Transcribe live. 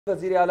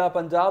वज़ीर आला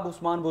Punjab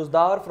Usman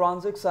Buzdar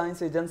forensic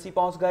science agency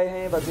पहुंच गए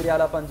हैं। वज़ीर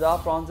आला पंजाब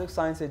फॉरेंसिक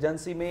साइंस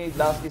एजेंसी में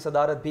इजलास की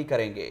सदारत भी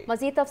करेंगे।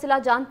 मज़ीद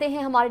तफसीलात जानते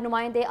हैं हमारे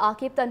नुमाइंदे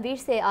आकिब तनवीर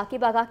से।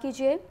 आकिब, आगाह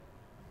कीजिए।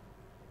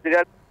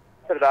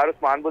 सरदार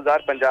Usman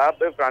Buzdar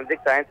Punjab forensic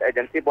science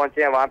agency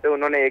पहुंचे हैं। वहाँ पे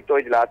उन्होंने एक तो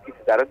इजलास की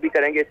सदारत भी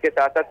करेंगे। इसके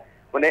साथ साथ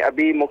उन्हें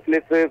अभी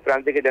मुख्तलिफ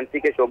फॉरेंसिक एजेंसी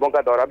के शोबों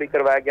का दौरा भी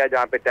करवाया गया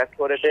जहाँ पे टेस्ट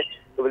हो रहे थे।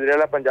 तो वज़ीर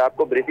आला पंजाब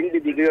को ब्रीफिंग भी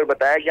दी गई और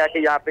बताया गया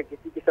कि यहाँ पे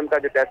किसी किस्म का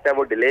जो टेस्ट है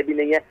वो डिले भी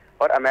नहीं है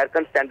और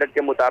अमेरिकन स्टैंडर्ड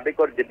के मुताबिक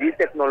और जदीद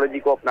टेक्नोलॉजी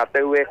को अपनाते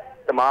हुए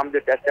तमाम जो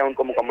टेस्ट है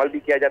उनको मुकम्मल भी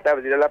किया जाता है।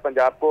 वज़ीर आला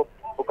पंजाब को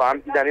हुकाम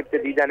की जानिब से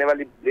दी जाने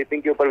वाली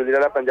ब्रीफिंग के ऊपर वज़ीर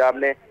आला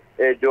पंजाब ने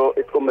जो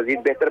इसको मजीद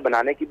बेहतर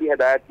बनाने की भी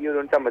हिदायत की और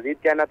उनका मजीद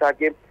कहना था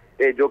कि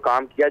जो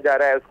काम किया जा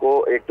रहा है उसको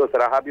एक तो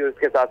सराहा भी और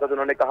इसके साथ साथ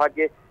उन्होंने कहा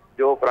कि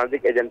जो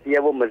फॉरेंसिक एजेंसी है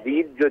वो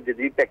मजीद जो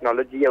जदीद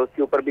टेक्नोलॉजी है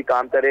उसके ऊपर भी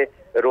काम करे।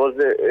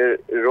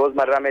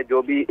 रोजमर्रा में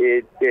जो भी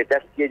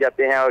टेस्ट किए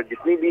जाते हैं और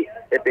जितनी भी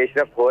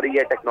पेशरफ्त हो रही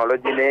है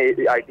टेक्नोलॉजी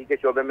में IT के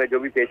शोबे में जो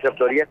भी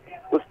पेशरफ्त हो रही है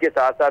उसके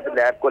साथ साथ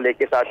लैब को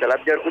लेके साथ चला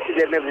जाए। और कुछ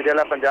देर में वज़ीर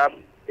आला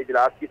पंजाब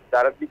इजलास की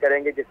सदारत भी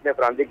करेंगे जिसमें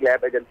फॉरेंसिक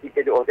लैब एजेंसी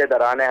के जो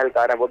अहदेदारान है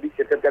एहलकार हैं वो भी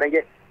शिरकत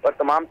करेंगे और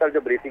तमाम तर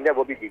जो ब्रीफिंग है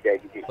वो भी दी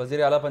जाएगी।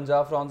 वज़ीर आला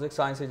पंजाब फॉरेंसिक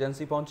साइंस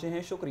एजेंसी पहुंचे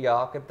हैं। शुक्रिया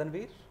आकिब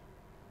तनवीर।